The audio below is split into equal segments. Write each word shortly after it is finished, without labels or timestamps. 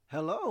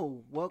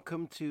Hello,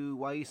 welcome to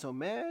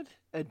YUSOMAD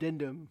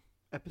addendum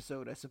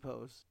episode, I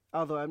suppose.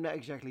 Although I'm not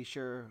exactly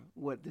sure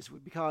what this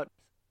would be called.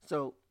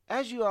 So,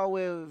 as you all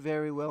will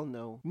very well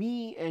know,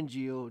 me and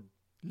Gio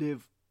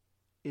live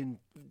in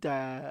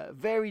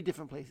very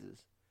different places.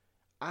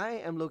 I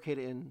am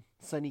located in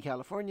sunny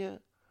California,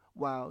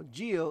 while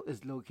Gio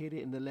is located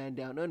in the land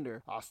down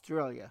under,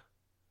 Australia.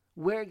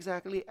 Where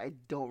exactly, I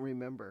don't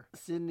remember.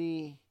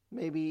 Sydney,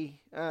 maybe,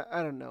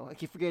 I don't know. I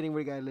keep forgetting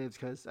where the guy lives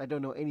because I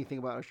don't know anything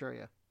about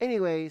Australia.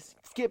 Anyways,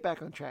 let's get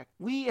back on track.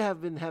 We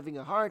have been having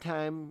a hard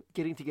time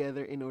getting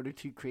together in order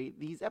to create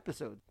these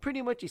episodes.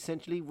 Pretty much,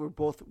 essentially, we're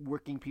both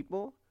working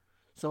people,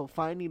 so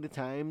finding the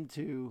time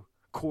to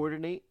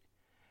coordinate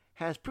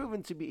has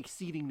proven to be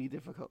exceedingly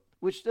difficult.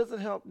 Which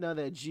doesn't help now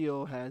that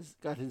Gio has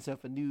got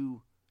himself a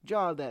new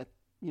job that,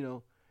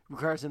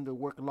 requires him to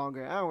work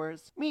longer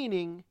hours,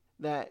 meaning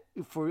that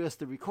for us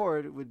to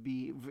record would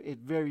be at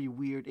very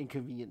weird,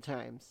 inconvenient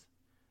times.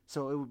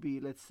 So it would be,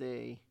 let's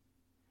say,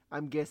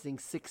 I'm guessing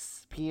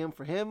 6 p.m.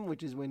 for him,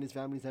 which is when his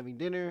family's having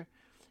dinner.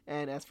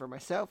 And as for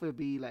myself, it would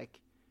be like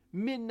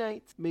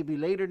midnight, maybe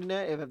later than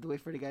that if I have to wait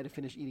for the guy to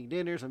finish eating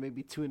dinner, so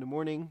maybe 2 in the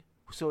morning.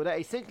 So that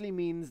essentially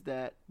means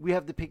that we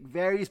have to pick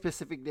very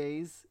specific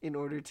days in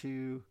order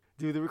to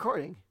do the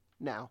recording.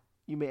 Now,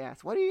 you may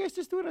ask, why do you guys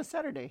just do it on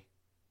Saturday?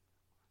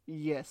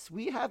 Yes,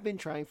 we have been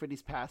trying for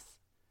these past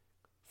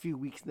few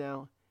weeks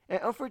now. And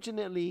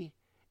unfortunately,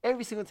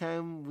 every single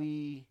time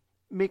we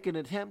make an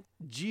attempt,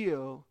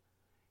 Gio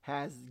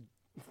has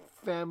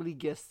family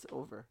guests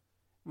over,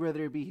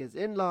 whether it be his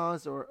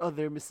in-laws or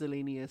other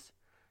miscellaneous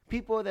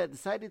people that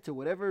decided to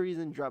whatever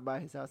reason drop by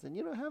his house and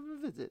have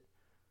a visit,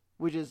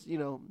 which is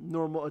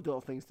normal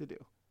adult things to do.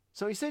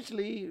 So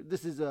essentially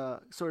this is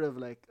a sort of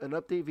like an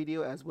update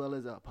video as well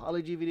as an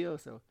apology video.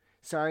 So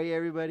sorry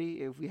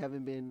everybody if we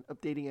haven't been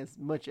updating as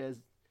much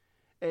as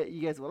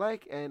you guys would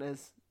like and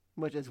as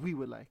much as we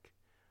would like,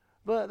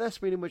 but that's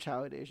pretty much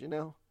how it is.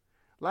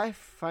 Life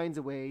finds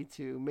a way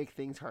to make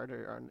things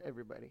harder on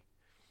everybody.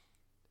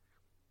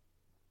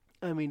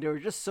 I mean, there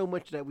was just so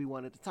much that we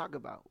wanted to talk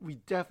about. We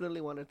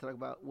definitely wanted to talk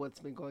about what's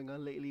been going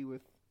on lately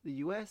with the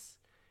U.S.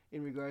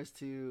 in regards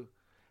to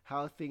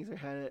how things are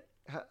handled,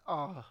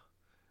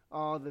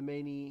 all the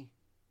many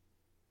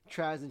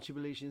trials and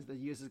tribulations the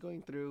U.S. is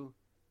going through.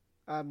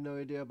 I have no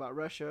idea about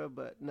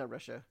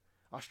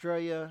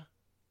Australia.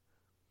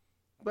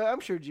 But I'm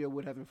sure Gio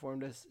would have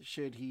informed us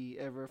should he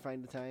ever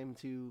find the time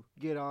to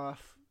get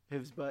off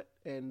his butt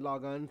and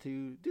log on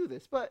to do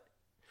this. But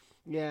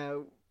yeah,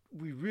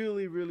 we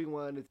really, really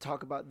wanted to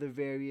talk about the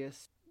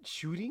various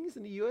shootings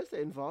in the U.S. that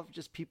involve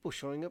just people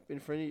showing up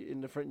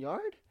in the front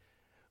yard,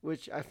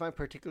 which I find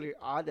particularly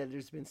odd that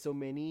there's been so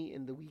many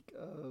in the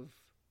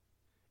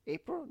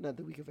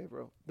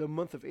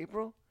month of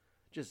April.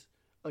 Just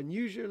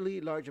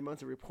unusually large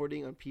amounts of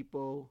reporting on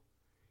people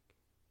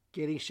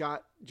getting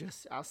shot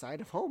just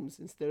outside of homes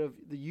instead of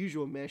the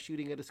usual mass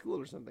shooting at a school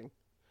or something.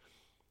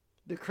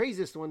 The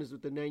craziest one is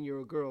with the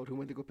 9-year-old girl who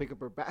went to go pick up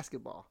her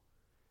basketball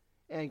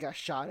and got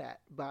shot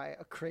at by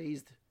a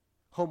crazed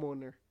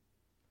homeowner.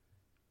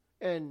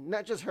 And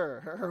not just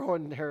her whole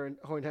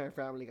entire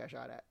family got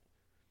shot at.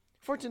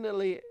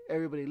 Fortunately,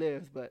 everybody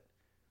lives, but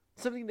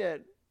something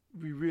that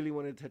we really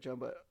wanted to touch on,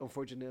 but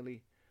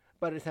unfortunately,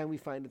 by the time we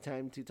find the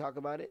time to talk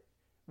about it,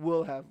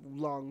 we'll have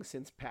long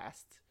since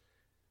passed,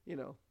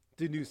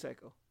 the news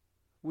cycle,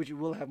 which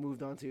will have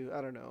moved on to, I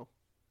don't know,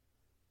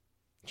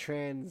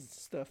 trans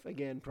stuff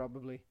again,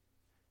 probably.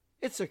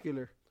 It's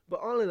circular. But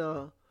all in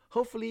all,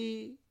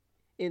 hopefully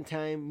in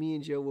time, me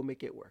and Joe will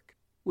make it work,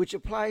 which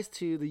applies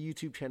to the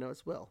YouTube channel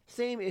as well.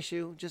 Same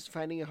issue, just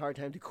finding a hard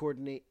time to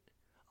coordinate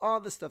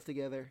all the stuff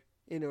together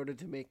in order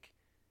to make,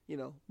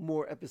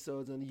 more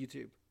episodes on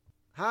YouTube.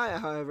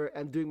 However,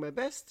 I'm doing my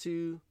best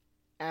to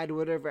add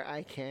whatever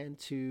I can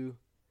to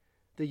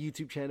the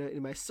YouTube channel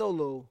in my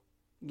solo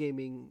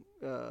gaming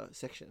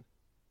section.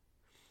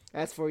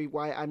 As for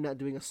why I'm not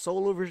doing a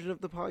solo version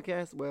of the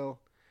podcast, well,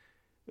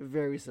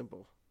 very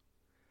simple.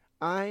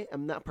 I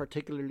am not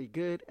particularly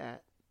good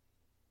at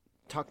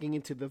talking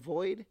into the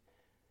void.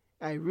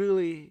 I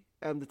really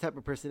am the type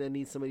of person that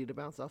needs somebody to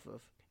bounce off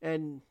of.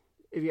 And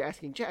if you're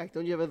asking, Jack,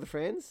 don't you have other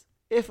friends?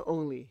 If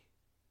only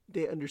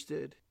they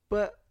understood.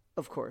 But,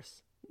 of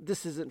course,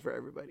 this isn't for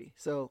everybody.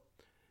 So,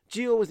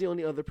 Gio was the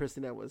only other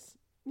person that was,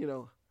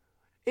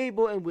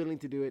 able and willing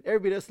to do it.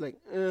 Everybody else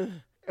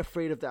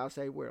afraid of the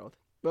outside world.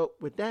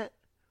 But with that,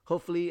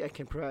 hopefully I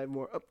can provide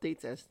more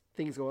updates as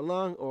things go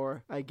along,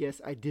 or I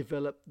guess I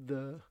develop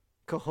the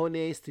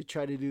cojones to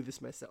try to do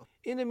this myself.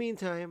 In the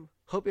meantime,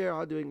 hope you're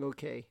all doing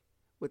okay.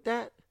 With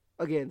that,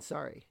 again,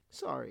 sorry.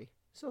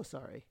 So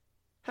sorry.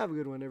 Have a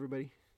good one, everybody.